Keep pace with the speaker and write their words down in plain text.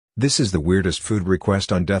This is the weirdest food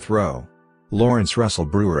request on death row. Lawrence Russell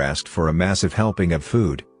Brewer asked for a massive helping of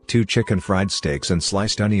food, 2 chicken fried steaks and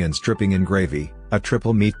sliced onions dripping in gravy, a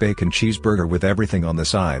triple meat bacon cheeseburger with everything on the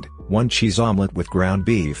side, 1 cheese omelet with ground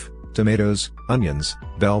beef, tomatoes, onions,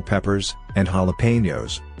 bell peppers, and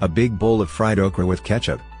jalapenos, a big bowl of fried okra with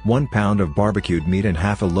ketchup, 1 pound of barbecued meat and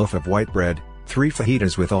half a loaf of white bread, 3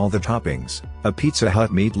 fajitas with all the toppings, a Pizza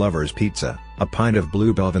Hut meat lover's pizza, a pint of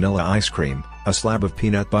Bluebell vanilla ice cream, a slab of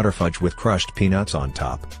peanut butter fudge with crushed peanuts on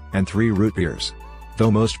top, and 3 root beers.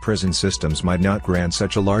 Though most prison systems might not grant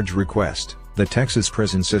such a large request, the Texas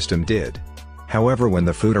prison system did. However, when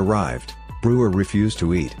the food arrived, Brewer refused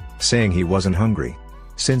to eat, saying he wasn't hungry.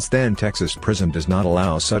 Since then, Texas prison does not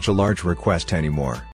allow such a large request anymore.